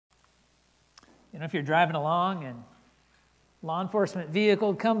You know, if you're driving along and law enforcement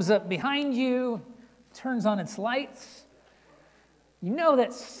vehicle comes up behind you, turns on its lights, you know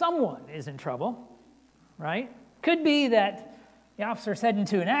that someone is in trouble, right? Could be that the officer's heading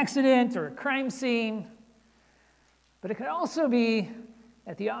to an accident or a crime scene, but it could also be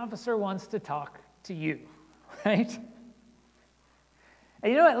that the officer wants to talk to you, right?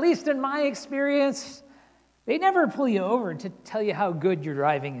 And you know, at least in my experience, they never pull you over to tell you how good your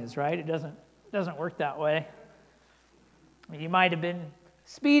driving is, right? It doesn't work that way. I mean, you might have been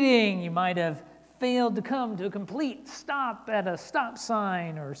speeding, you might have failed to come to a complete stop at a stop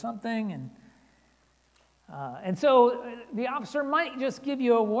sign or something, and so the officer might just give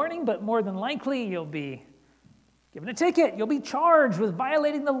you a warning, but more than likely you'll be given a ticket, you'll be charged with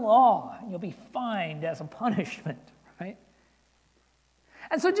violating the law, and you'll be fined as a punishment, right?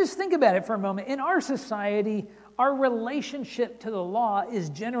 And so just think about it for a moment. In our society, our relationship to the law is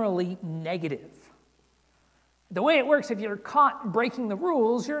generally negative. The way it works, if you're caught breaking the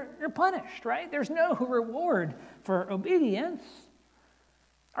rules, you're punished, right? There's no reward for obedience.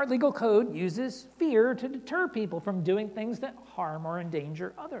 Our legal code uses fear to deter people from doing things that harm or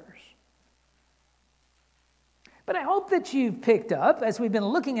endanger others. But I hope that you've picked up, as we've been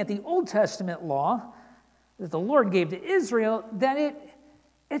looking at the Old Testament law that the Lord gave to Israel, that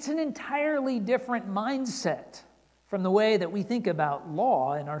it's an entirely different mindset from the way that we think about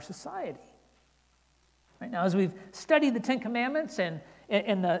law in our society. Right now, as we've studied the Ten Commandments and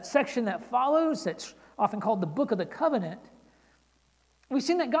in the section that follows, that's often called the Book of the Covenant, we've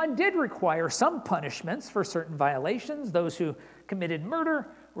seen that God did require some punishments for certain violations. Those who committed murder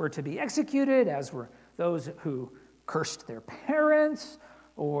were to be executed, as were those who cursed their parents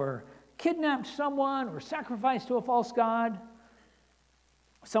or kidnapped someone or sacrificed to a false god.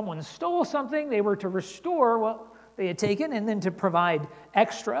 If someone stole something, they were to restore what they had taken and then to provide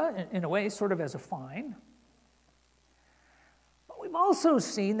extra, in a way, sort of as a fine. But we've also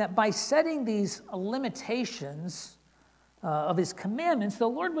seen that by setting these limitations of his commandments, the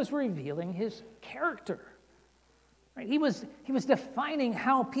Lord was revealing his character. Right? He was defining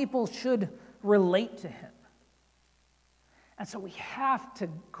how people should relate to him. And so we have to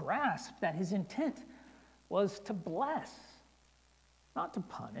grasp that his intent was to bless, not to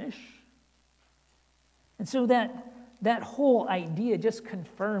punish. And so that whole idea just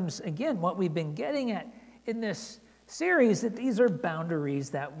confirms, again, what we've been getting at in this series, that these are boundaries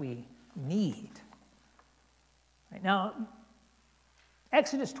that we need. Right now,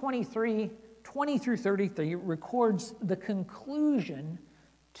 Exodus 23, 20 through 33 records the conclusion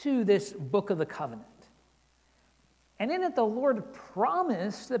to this book of the covenant. And in it, the Lord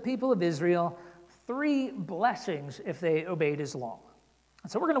promised the people of Israel 3 blessings if they obeyed his law.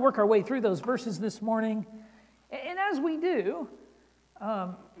 And so we're going to work our way through those verses this morning. And as we do,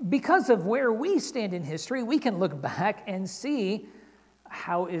 because of where we stand in history, we can look back and see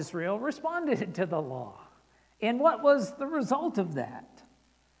how Israel responded to the law and what was the result of that.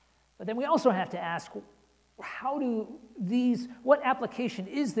 But then we also have to ask, what application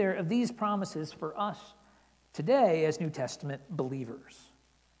is there of these promises for us today as New Testament believers?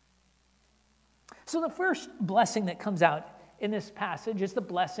 So the first blessing that comes out in this passage is the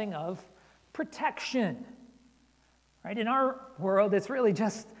blessing of protection. Right? In our world, it's really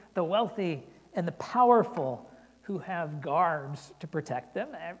just the wealthy and the powerful who have guards to protect them.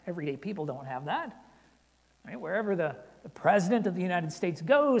 Everyday people don't have that. Right? Wherever the president of the United States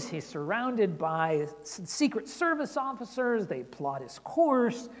goes, he's surrounded by Secret Service officers. They plot his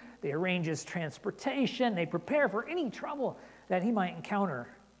course. They arrange his transportation. They prepare for any trouble that he might encounter.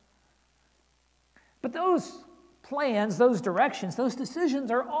 But those plans, those directions, those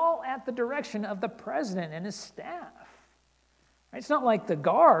decisions are all at the direction of the president and his staff. It's not like the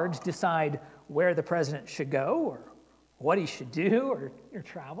guards decide where the president should go or what he should do or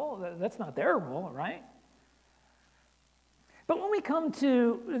travel. That's not their role, right? But when we come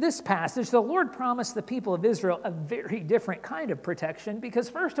to this passage, the Lord promised the people of Israel a very different kind of protection because,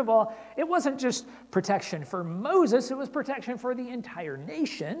 first of all, it wasn't just protection for Moses, it was protection for the entire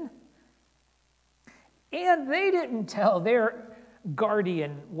nation. And they didn't tell their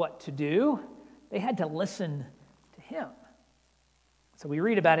guardian what to do. They had to listen to him. So we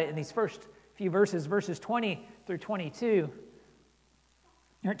read about it in these first few verses 20 through 22.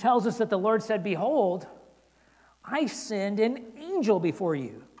 And it tells us that the Lord said, "Behold, I send an angel before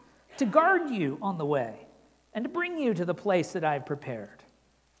you to guard you on the way and to bring you to the place that I've prepared."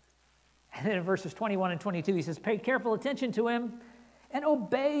 And then in verses 21 and 22, he says, "Pay careful attention to him and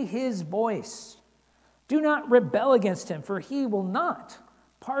obey his voice. Do not rebel against him, for he will not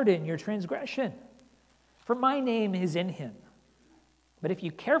pardon your transgression. For my name is in him. But if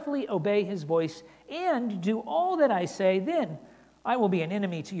you carefully obey his voice and do all that I say, then I will be an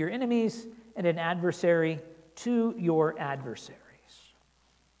enemy to your enemies and an adversary to your adversaries.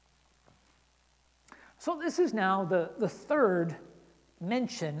 So this is now the third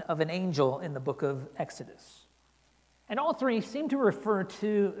mention of an angel in the book of Exodus. And all three seem to refer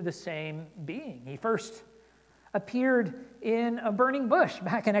to the same being. He first appeared in a burning bush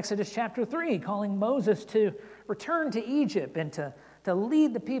back in Exodus chapter 3, calling Moses to return to Egypt and to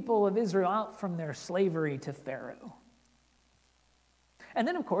lead the people of Israel out from their slavery to Pharaoh. And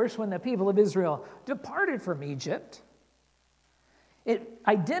then, of course, when the people of Israel departed from Egypt, it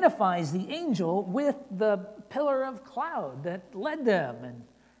identifies the angel with the pillar of cloud that led them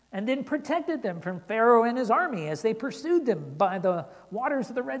and then protected them from Pharaoh and his army as they pursued them by the waters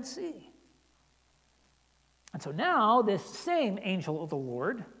of the Red Sea. And so now this same angel of the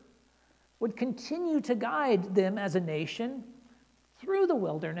Lord would continue to guide them as a nation through the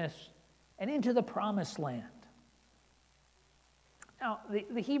wilderness and into the promised land. Now,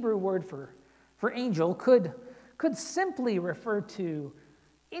 the Hebrew word for angel could simply refer to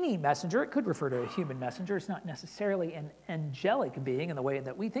any messenger. It could refer to a human messenger. It's not necessarily an angelic being in the way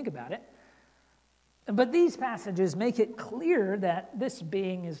that we think about it. But these passages make it clear that this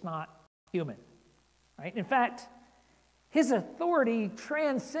being is not human. Right? In fact, his authority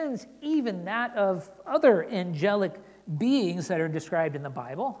transcends even that of other angelic beings that are described in the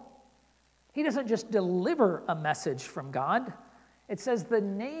Bible. He doesn't just deliver a message from God. It says the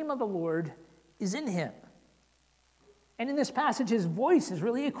name of the Lord is in him. And in this passage, his voice is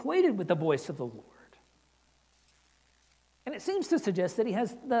really equated with the voice of the Lord. And it seems to suggest that he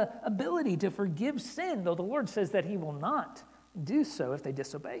has the ability to forgive sin, though the Lord says that he will not do so if they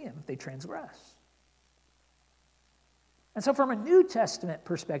disobey him, if they transgress. And so from a New Testament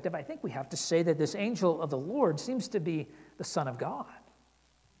perspective, I think we have to say that this angel of the Lord seems to be the Son of God.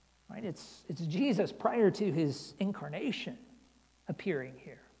 Right? It's Jesus prior to his incarnation appearing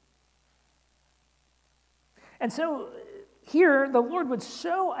here. And so here, the Lord would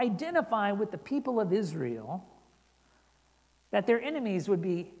so identify with the people of Israel that their enemies would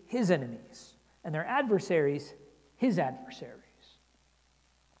be his enemies, and their adversaries, his adversaries.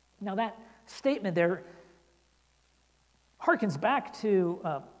 Now that statement there harkens back to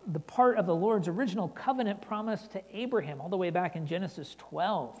the part of the Lord's original covenant promise to Abraham, all the way back in Genesis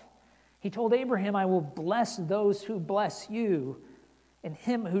 12. He told Abraham, I will bless those who bless you, and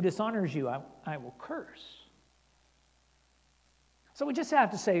him who dishonors you, I will curse. So we just have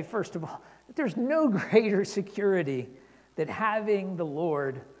to say, first of all, that there's no greater security than having the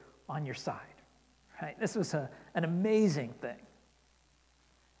Lord on your side. Right? This was an amazing thing.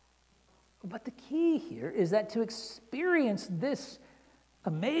 But the key here is that to experience this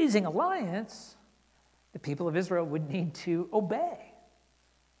amazing alliance, the people of Israel would need to obey.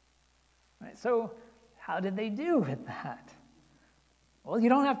 Right? So how did they do with that? Well, you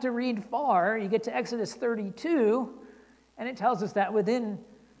don't have to read far. You get to Exodus 32, and it tells us that within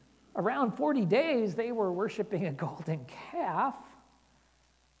around 40 days, they were worshiping a golden calf.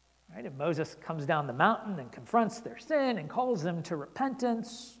 Right? And Moses comes down the mountain and confronts their sin and calls them to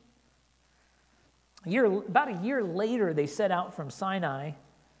repentance. About a year later, they set out from Sinai,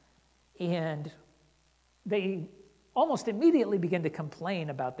 and they almost immediately begin to complain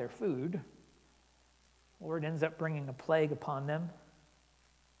about their food. The Lord ends up bringing a plague upon them.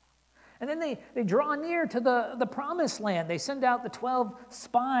 And then they draw near to the promised land. They send out the 12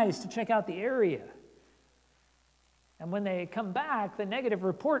 spies to check out the area. And when they come back, the negative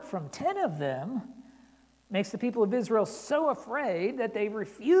report from 10 of them makes the people of Israel so afraid that they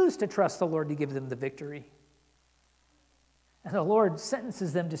refuse to trust the Lord to give them the victory. And the Lord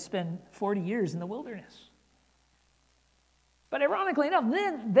sentences them to spend 40 years in the wilderness. But ironically enough,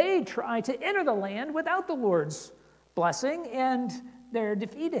 then they try to enter the land without the Lord's blessing, and they're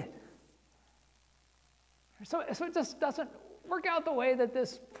defeated. So it just doesn't work out the way that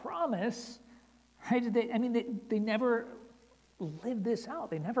this promise, right? They never live this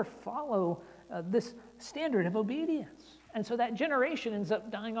out. They never follow this standard of obedience. And so that generation ends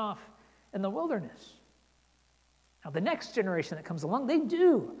up dying off in the wilderness. Now, the next generation that comes along, they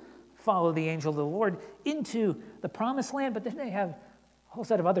do follow the angel of the Lord into the promised land, but then they have a whole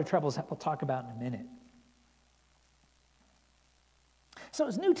set of other troubles that we'll talk about in a minute. So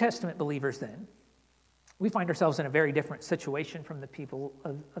as New Testament believers then, we find ourselves in a very different situation from the people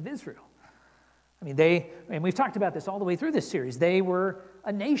of Israel. And we've talked about this all the way through this series. They were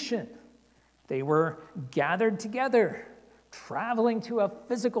a nation. They were gathered together, traveling to a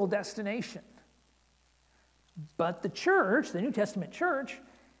physical destination. But the church, the New Testament church,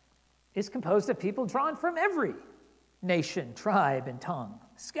 is composed of people drawn from every nation, tribe, and tongue,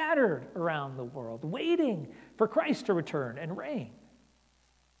 scattered around the world, waiting for Christ to return and reign.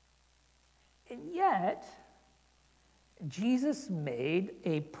 And yet, Jesus made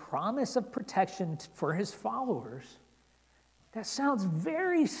a promise of protection for his followers that sounds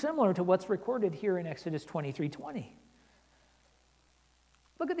very similar to what's recorded here in Exodus 23:20.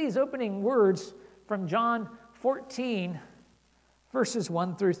 Look at these opening words from John 14, verses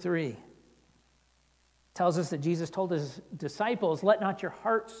 1 through 3. It tells us that Jesus told his disciples, "Let not your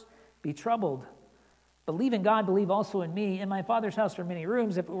hearts be troubled. Believe in God, believe also in me. In my Father's house are many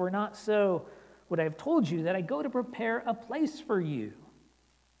rooms. If it were not so, would I have told you that I go to prepare a place for you?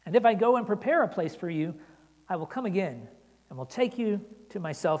 And if I go and prepare a place for you, I will come again and will take you to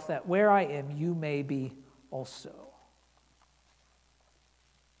myself, that where I am, you may be also."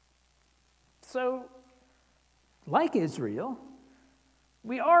 So, like Israel,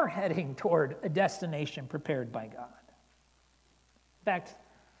 we are heading toward a destination prepared by God. In fact,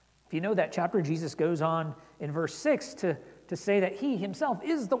 if you know that chapter, Jesus goes on in verse 6 to say that he himself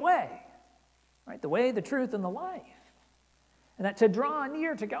is the way, right? The way, the truth, and the life. And that to draw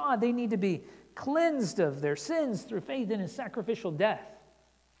near to God, they need to be cleansed of their sins through faith in his sacrificial death.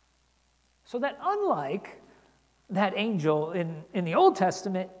 So that unlike that angel in the Old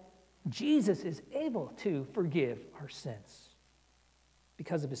Testament, Jesus is able to forgive our sins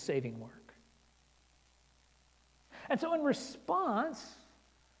because of his saving work. And so in response,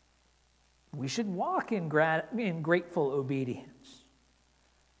 we should walk in grateful obedience.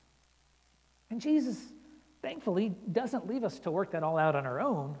 And Jesus, thankfully, doesn't leave us to work that all out on our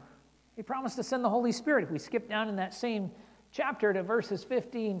own. He promised to send the Holy Spirit. If we skip down in that same chapter to verses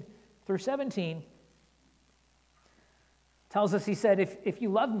 15 through 17, tells us, he said, if you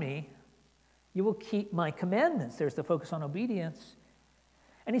love me, you will keep my commandments. There's the focus on obedience.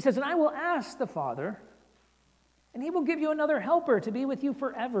 And he says, and I will ask the Father, and he will give you another helper to be with you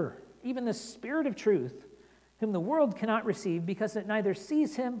forever, even the Spirit of truth, whom the world cannot receive because it neither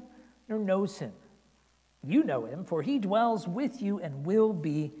sees him nor knows him. You know him, for he dwells with you and will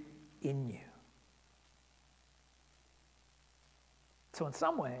be in you. So in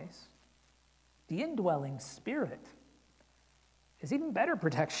some ways, the indwelling Spirit is even better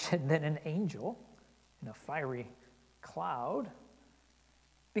protection than an angel in a fiery cloud,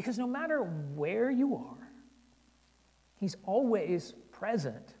 because no matter where you are, he's always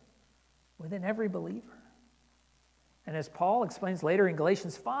present within every believer. And as Paul explains later in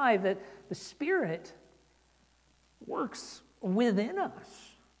Galatians 5, that the Spirit works within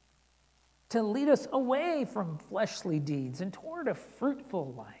us to lead us away from fleshly deeds and toward a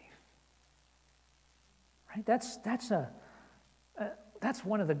fruitful life. Right? That's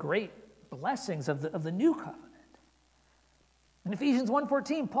one of the great blessings of the new covenant. In Ephesians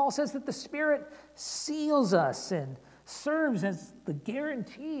 1:14, Paul says that the Spirit seals us and serves as the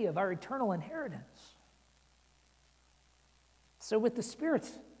guarantee of our eternal inheritance. So with the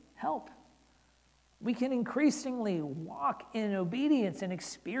Spirit's help, we can increasingly walk in obedience and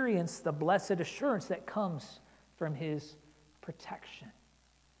experience the blessed assurance that comes from his protection.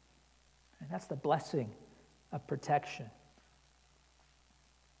 And that's the blessing of protection.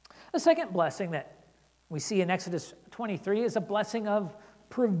 The second blessing that we see in Exodus 23 is a blessing of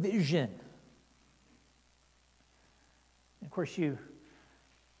provision. And of course, you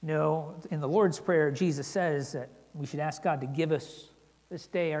know, in the Lord's Prayer, Jesus says that we should ask God to give us this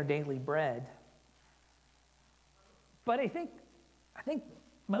day our daily bread. But I think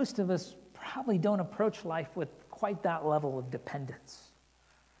most of us probably don't approach life with quite that level of dependence.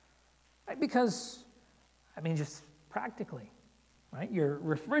 Right? Because, just practically, right? Your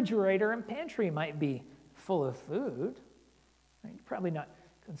refrigerator and pantry might be full of food. Right? You're probably not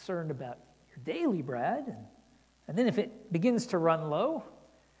concerned about your daily bread. And then if it begins to run low,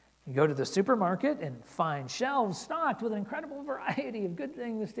 you go to the supermarket and find shelves stocked with an incredible variety of good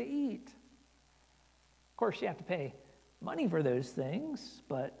things to eat. Of course, you have to pay money for those things,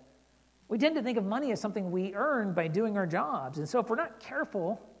 but we tend to think of money as something we earn by doing our jobs. And so if we're not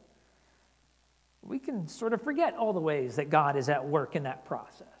careful, we can sort of forget all the ways that God is at work in that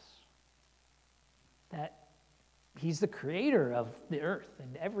process. That he's the creator of the earth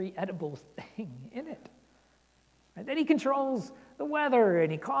and every edible thing in it. Right? That he controls the weather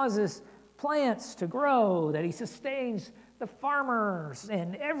and he causes plants to grow, that he sustains the farmers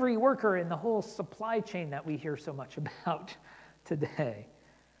and every worker in the whole supply chain that we hear so much about today.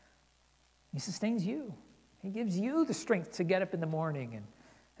 He sustains you. He gives you the strength to get up in the morning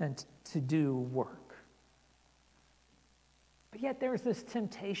and to do work. But yet there's this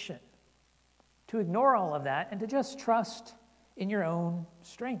temptation to ignore all of that and to just trust in your own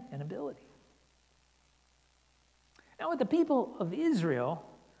strength and ability. Now, with the people of Israel,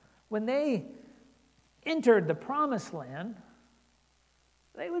 when they entered the promised land,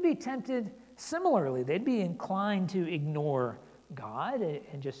 they would be tempted similarly. They'd be inclined to ignore God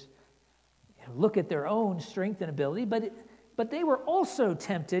and just look at their own strength and ability, but they were also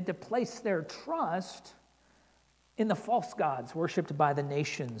tempted to place their trust in the false gods worshipped by the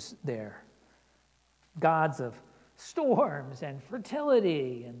nations there. Gods of storms and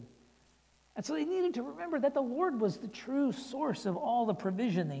fertility. And so they needed to remember that the Lord was the true source of all the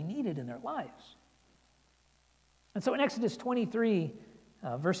provision they needed in their lives. And so in Exodus 23,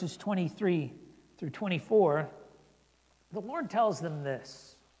 verses 23 through 24, the Lord tells them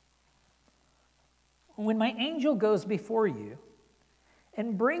this: when my angel goes before you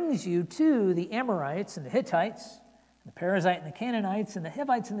and brings you to the Amorites and the Hittites, and the Perizzite and the Canaanites, and the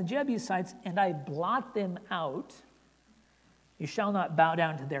Hivites and the Jebusites, and I blot them out, you shall not bow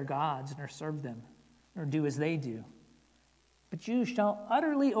down to their gods, nor serve them, nor do as they do. But you shall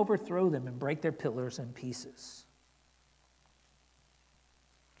utterly overthrow them and break their pillars in pieces.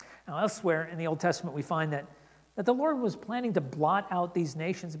 Now, elsewhere in the Old Testament, we find that the Lord was planning to blot out these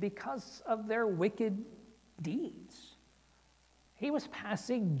nations because of their wicked deeds. He was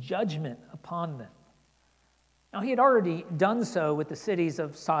passing judgment upon them. Now, he had already done so with the cities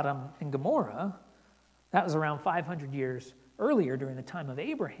of Sodom and Gomorrah. That was around 500 years earlier during the time of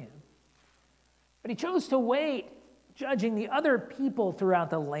Abraham. But he chose to wait, judging the other people throughout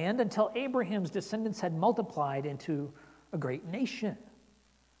the land until Abraham's descendants had multiplied into a great nation.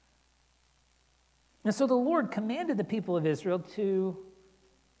 And so the Lord commanded the people of Israel to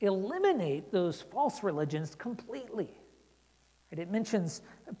eliminate those false religions completely. It mentions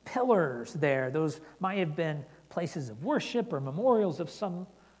pillars there. Those might have been places of worship or memorials of some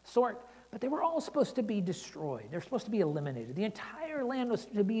sort, but they were all supposed to be destroyed. They're supposed to be eliminated. The entire land was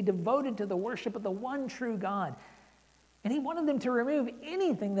to be devoted to the worship of the one true God. And he wanted them to remove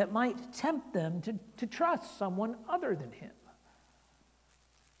anything that might tempt them to trust someone other than him.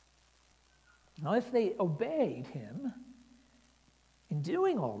 Now, if they obeyed him in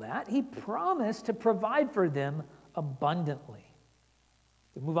doing all that, he promised to provide for them abundantly.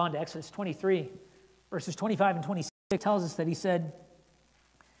 We move on to Exodus 23, verses 25 and 26. It tells us that he said,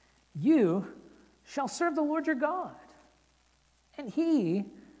 you shall serve the Lord your God, and he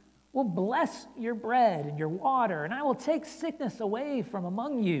will bless your bread and your water, and I will take sickness away from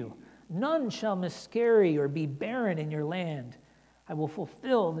among you. None shall miscarry or be barren in your land. I will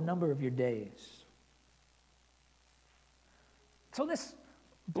fulfill the number of your days. So this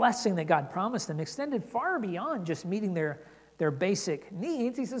blessing that God promised them extended far beyond just meeting their basic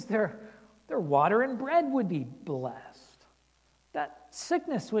needs. He says their water and bread would be blessed, that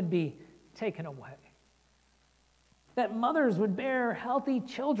sickness would be taken away, that mothers would bear healthy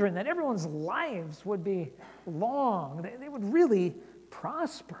children, that everyone's lives would be long, they would really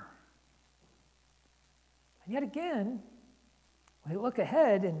prosper. And yet again, we look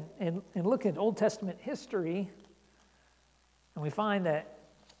ahead and look at Old Testament history, and we find that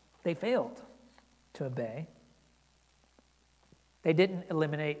they failed to obey. They didn't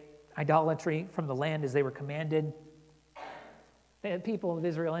eliminate idolatry from the land as they were commanded. The people of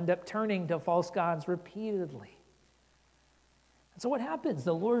Israel end up turning to false gods repeatedly. And so what happens?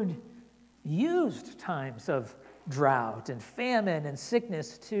 The Lord used times of drought and famine and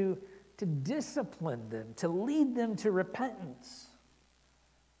sickness to discipline them, to lead them to repentance.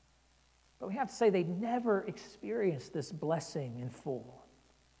 But we have to say they never experienced this blessing in full.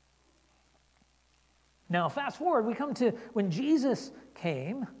 Now, fast forward, we come to when Jesus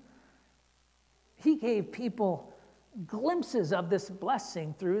came. He gave people glimpses of this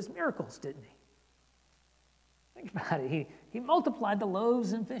blessing through his miracles, didn't he? Think about it. He multiplied the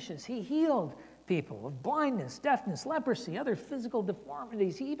loaves and fishes. He healed people of blindness, deafness, leprosy, other physical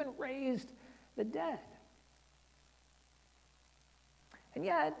deformities. He even raised the dead. And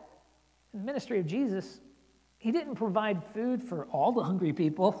yet, in the ministry of Jesus, he didn't provide food for all the hungry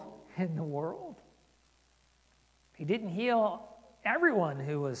people in the world. He didn't heal everyone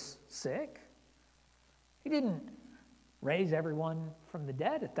who was sick. He didn't raise everyone from the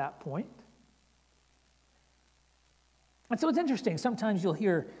dead at that point. And so it's interesting. Sometimes you'll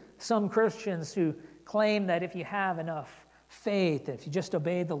hear some Christians who claim that if you have enough faith, if you just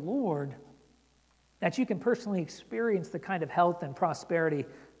obey the Lord, that you can personally experience the kind of health and prosperity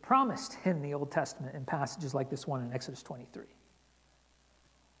promised in the Old Testament in passages like this one in Exodus 23.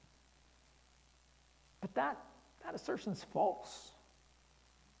 But that assertion is false.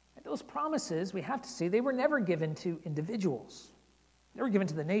 And those promises, we have to see, they were never given to individuals. They were given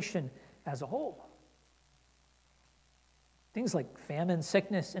to the nation as a whole. Things like famine,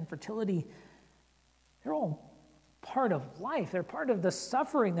 sickness, infertility, they're all part of life. They're part of the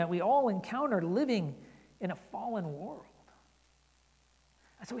suffering that we all encounter living in a fallen world.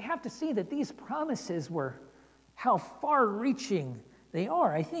 And so we have to see that these promises were how far-reaching they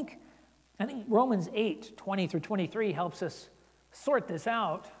are. I think Romans 8, 20 through 23 helps us sort this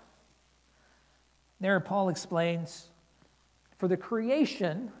out. There Paul explains, "For the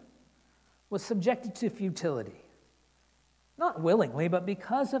creation was subjected to futility, not willingly, but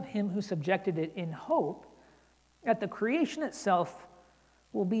because of him who subjected it in hope that the creation itself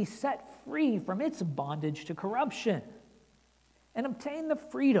will be set free from its bondage to corruption and obtain the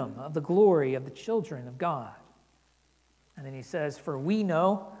freedom of the glory of the children of God." And then he says, "For we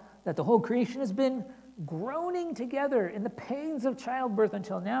know that the whole creation has been groaning together in the pains of childbirth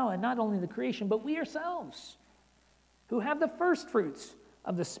until now, and not only the creation, but we ourselves, who have the first fruits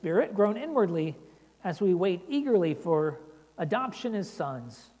of the Spirit, groan inwardly as we wait eagerly for adoption as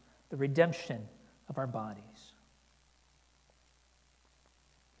sons, the redemption of our bodies."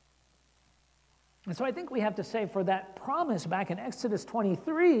 And so I think we have to say, for that promise back in Exodus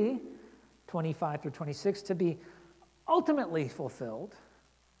 23, 25 through 26, to be ultimately fulfilled,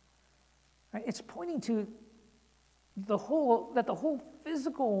 right, it's pointing to the whole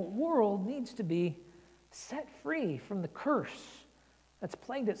physical world needs to be set free from the curse that's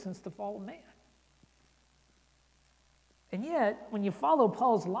plagued it since the fall of man. And yet, when you follow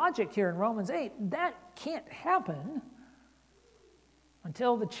Paul's logic here in Romans 8, that can't happen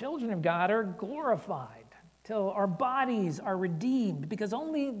until the children of God are glorified, till our bodies are redeemed, because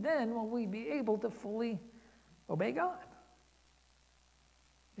only then will we be able to fully obey God.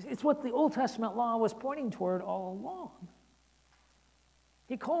 It's what the Old Testament law was pointing toward all along.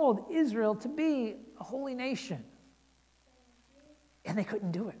 He called Israel to be a holy nation, and they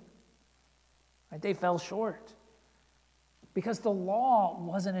couldn't do it. Right? They fell short because the law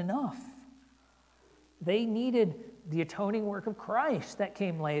wasn't enough. They needed the atoning work of Christ that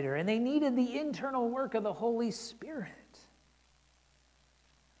came later, and they needed the internal work of the Holy Spirit.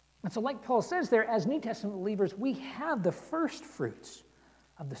 And so, like Paul says there, as New Testament believers, we have the first fruits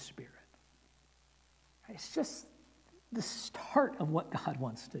of the Spirit. It's just the start of what God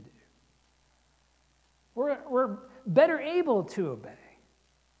wants to do. We're better able to obey,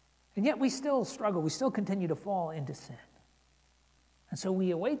 and yet we still struggle. We still continue to fall into sin. And so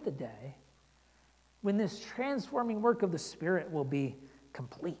we await the day when this transforming work of the Spirit will be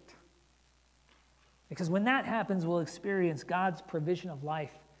complete. Because when that happens, we'll experience God's provision of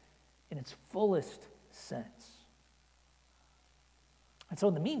life in its fullest sense. And so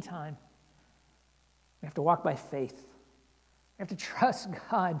in the meantime, we have to walk by faith. We have to trust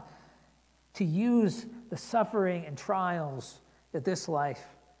God to use the suffering and trials of this life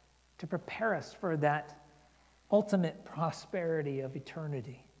to prepare us for that ultimate prosperity of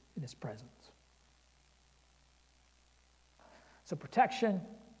eternity in His presence. So protection,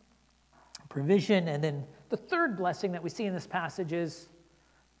 provision, and then the third blessing that we see in this passage is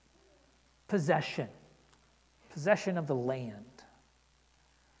possession. Possession of the land.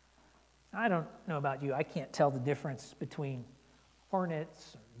 I don't know about you, I can't tell the difference between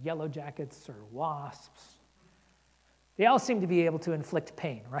hornets, or yellow jackets, or wasps. They all seem to be able to inflict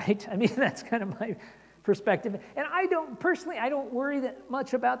pain, right? I mean, that's kind of my perspective. And I don't worry that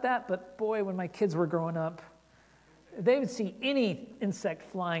much about that, but boy, when my kids were growing up, they would see any insect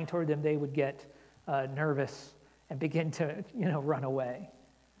flying toward them, they would get nervous and begin to, run away.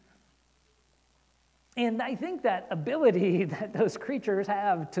 And I think that ability that those creatures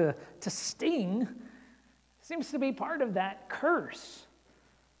have to sting seems to be part of that curse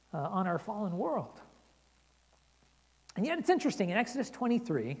on our fallen world. And yet it's interesting, in Exodus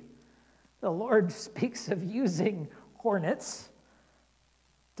 23, the Lord speaks of using hornets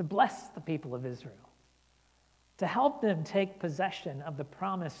to bless the people of Israel, to help them take possession of the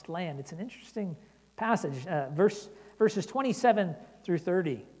promised land. It's an interesting passage. Verses 27 through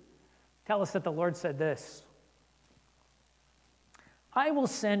 30 tell us that the Lord said this: "I will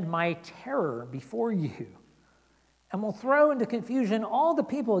send my terror before you, and will throw into confusion all the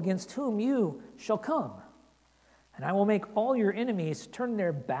people against whom you shall come. And I will make all your enemies turn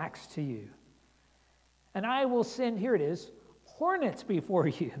their backs to you. And I will send," here it is, "hornets before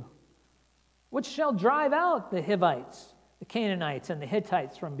you, which shall drive out the Hivites, the Canaanites, and the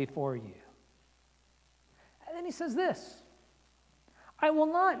Hittites from before you." And then he says this: "I will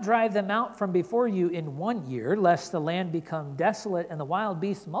not drive them out from before you in 1 year, lest the land become desolate and the wild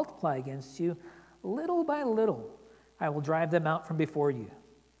beasts multiply against you. Little by little I will drive them out from before you,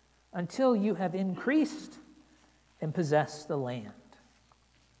 until you have increased and possessed the land."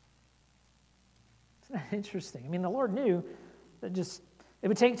 Isn't that interesting? I mean, the Lord knew that it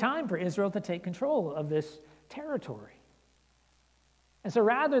would take time for Israel to take control of this territory. And so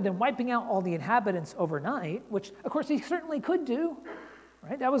rather than wiping out all the inhabitants overnight, which of course he certainly could do,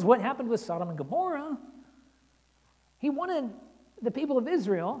 right? That was what happened with Sodom and Gomorrah. He wanted the people of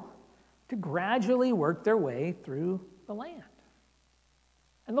Israel to gradually work their way through the land.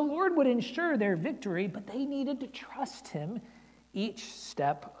 And the Lord would ensure their victory, but they needed to trust him each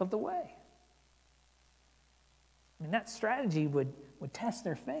step of the way. I mean, that strategy would test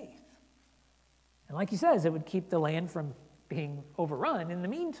their faith. And like he says, it would keep the land from being overrun in the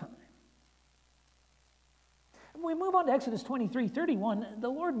meantime. When we move on to Exodus 23:31, the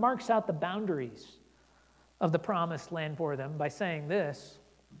Lord marks out the boundaries of the promised land for them by saying this,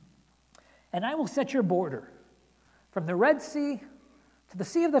 "And I will set your border from the Red Sea to the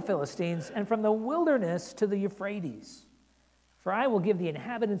Sea of the Philistines, and from the wilderness to the Euphrates. For I will give the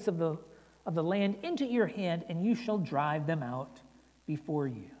inhabitants of the land into your hand, and you shall drive them out before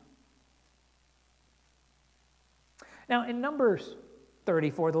you." Now, in Numbers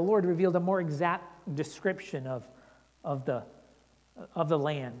 34, the Lord revealed a more exact description of the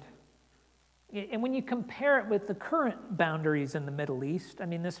land. And when you compare it with the current boundaries in the Middle East, I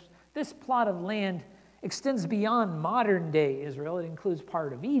mean, this plot of land extends beyond modern-day Israel. It includes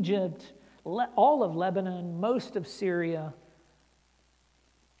part of Egypt, all of Lebanon, most of Syria.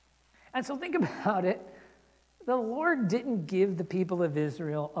 And so think about it. The Lord didn't give the people of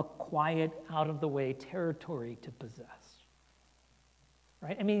Israel a quiet, out-of-the-way territory to possess.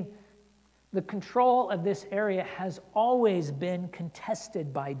 Right? I mean, the control of this area has always been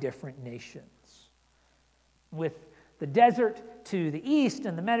contested by different nations. With the desert to the east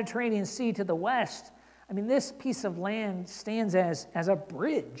and the Mediterranean Sea to the west, I mean, this piece of land stands as a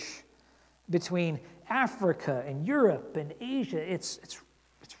bridge between Africa and Europe and Asia. It's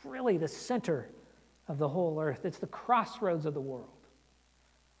really the center of the whole earth. It's the crossroads of the world.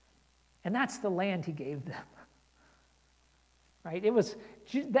 And that's the land he gave them. Right? It was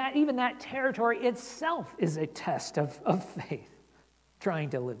that, even that territory itself is a test of faith, trying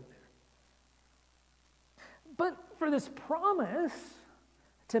to live there. But for this promise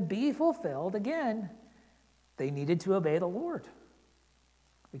to be fulfilled, again, they needed to obey the Lord.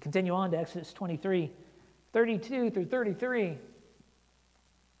 We continue on to Exodus 23:32 through 33.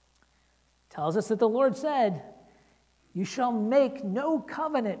 Tells us that the Lord said, "You shall make no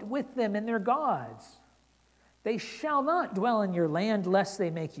covenant with them and their gods. They shall not dwell in your land, lest they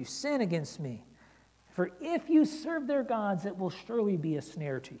make you sin against me. For if you serve their gods, it will surely be a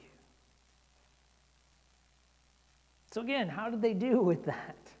snare to you." So again, how did they do with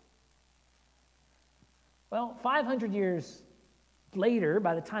that? Well, 500 years later,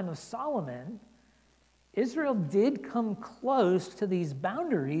 by the time of Solomon, Israel did come close to these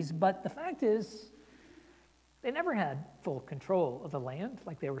boundaries, but the fact is, they never had full control of the land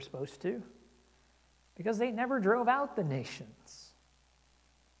like they were supposed to, because they never drove out the nations.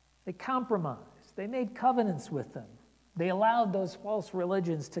 They compromised. They made covenants with them. They allowed those false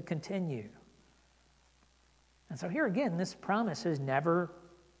religions to continue. And so here again, this promise has never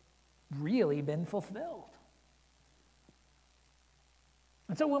really been fulfilled.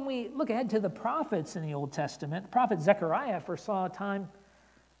 And so when we look ahead to the prophets in the Old Testament, the prophet Zechariah foresaw a time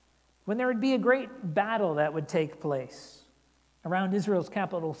when there would be a great battle that would take place around Israel's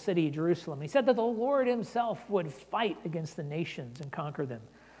capital city, Jerusalem. He said that the Lord himself would fight against the nations and conquer them.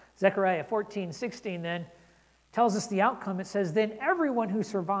 Zechariah 14:16 then tells us the outcome. It says, "Then everyone who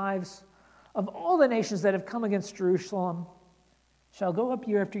survives of all the nations that have come against Jerusalem shall go up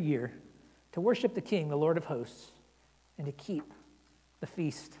year after year to worship the King, the Lord of hosts, and to keep the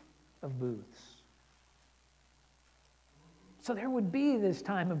Feast of Booths." So there would be this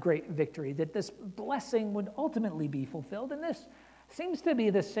time of great victory, that this blessing would ultimately be fulfilled. And this seems to be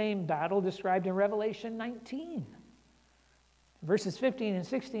the same battle described in Revelation 19. Verses 15 and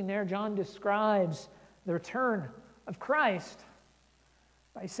 16 there, John describes the return of Christ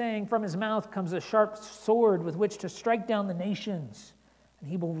by saying, "From his mouth comes a sharp sword with which to strike down the nations, and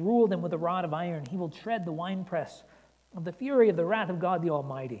he will rule them with a rod of iron. He will tread the winepress of the fury of the wrath of God the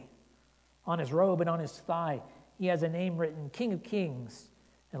Almighty. On his robe and on his thigh he has a name written, King of Kings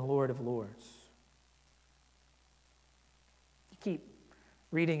and Lord of Lords." You keep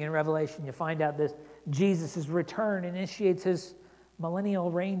reading in Revelation, you find out that Jesus' return initiates his millennial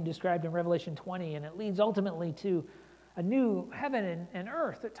reign described in Revelation 20, and it leads ultimately to a new heaven and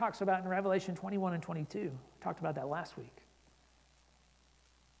earth that talks about in Revelation 21 and 22. We talked about that last week.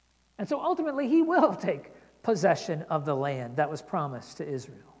 And so ultimately he will take possession of the land that was promised to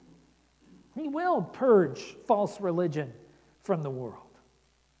Israel. He will purge false religion from the world.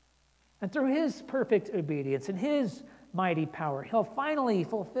 And through his perfect obedience and his mighty power, he'll finally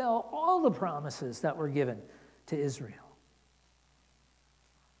fulfill all the promises that were given to Israel.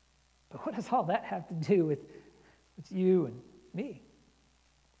 But what does all that have to do with you and me?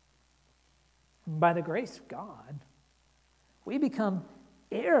 By the grace of God, we become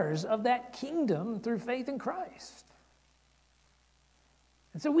heirs of that kingdom through faith in Christ.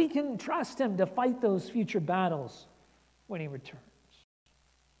 And so we can trust him to fight those future battles when he returns.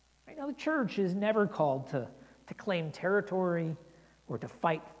 Right now, the church is never called to claim territory or to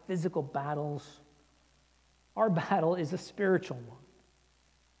fight physical battles. Our battle is a spiritual one.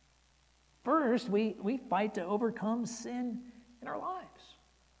 First, we fight to overcome sin in our lives.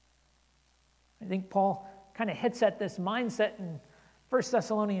 I think Paul kind of hits at this mindset in 1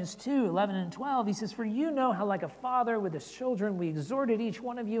 Thessalonians 2, 11 and 12. He says, "For you know how like a father with his children, we exhorted each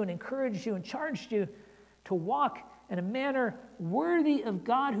one of you and encouraged you and charged you to walk in a manner worthy of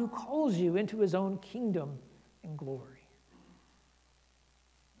God who calls you into his own kingdom and glory."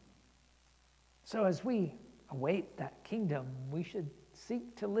 So as we await that kingdom, we should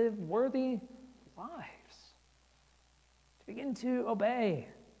seek to live worthy lives, to begin to obey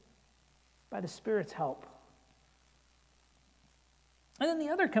by the Spirit's help. And then the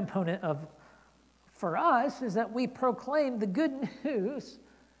other component for us is that we proclaim the good news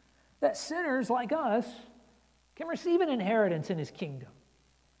that sinners like us can receive an inheritance in his kingdom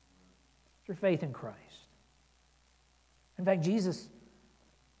through faith in Christ. In fact, Jesus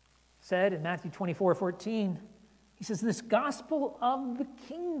said in Matthew 24:14, he says, "This gospel of the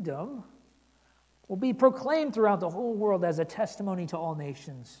kingdom will be proclaimed throughout the whole world as a testimony to all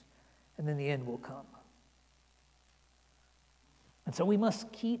nations, and then the end will come." And so we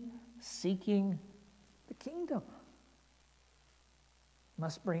must keep seeking the kingdom. We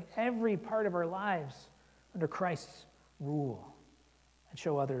must bring every part of our lives under Christ's rule and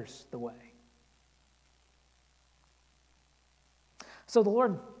show others the way. So the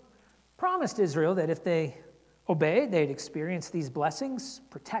Lord promised Israel that if they obeyed, they'd experience these blessings: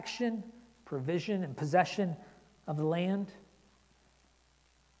 protection, provision, and possession of the land.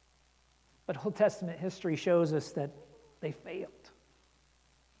 But Old Testament history shows us that they failed,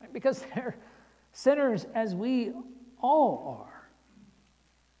 right? Because they're sinners as we all are.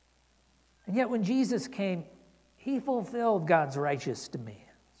 And yet when Jesus came, he fulfilled God's righteous demands.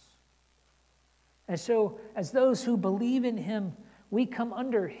 And so as those who believe in him, we come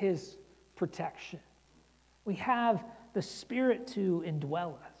under his protection. We have the Spirit to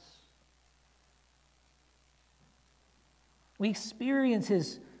indwell us. We experience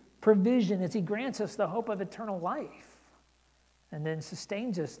his provision as he grants us the hope of eternal life and then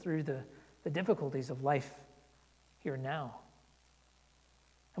sustains us through the difficulties of life here and now.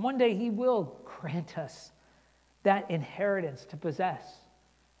 And one day he will grant us that inheritance to possess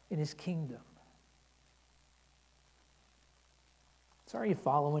in his kingdom. So are you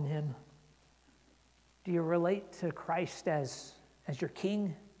following him? Do you relate to Christ as your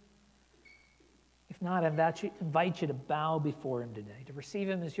king? If not, I invite you to bow before him today, to receive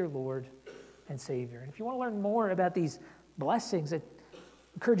him as your Lord and Savior. And if you want to learn more about these blessings, I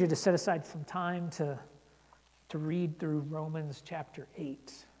encourage you to set aside some time to read through Romans chapter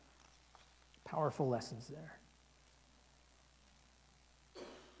 8. Powerful lessons there.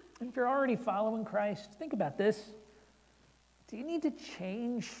 And if you're already following Christ, think about this. Do you need to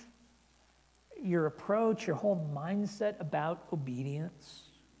change your approach, your whole mindset about obedience?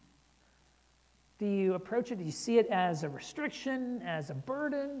 Do you approach it, do you see it as a restriction, as a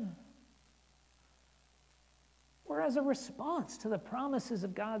burden, or as a response to the promises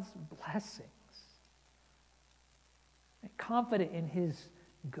of God's blessings? And confident in his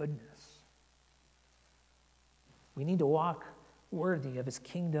goodness. We need to walk worthy of his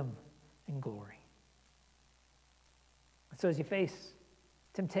kingdom and glory. And so as you face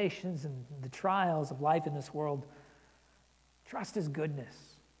temptations and the trials of life in this world, trust his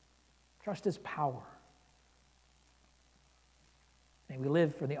goodness. Trust his power. May we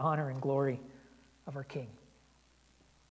live for the honor and glory of our King.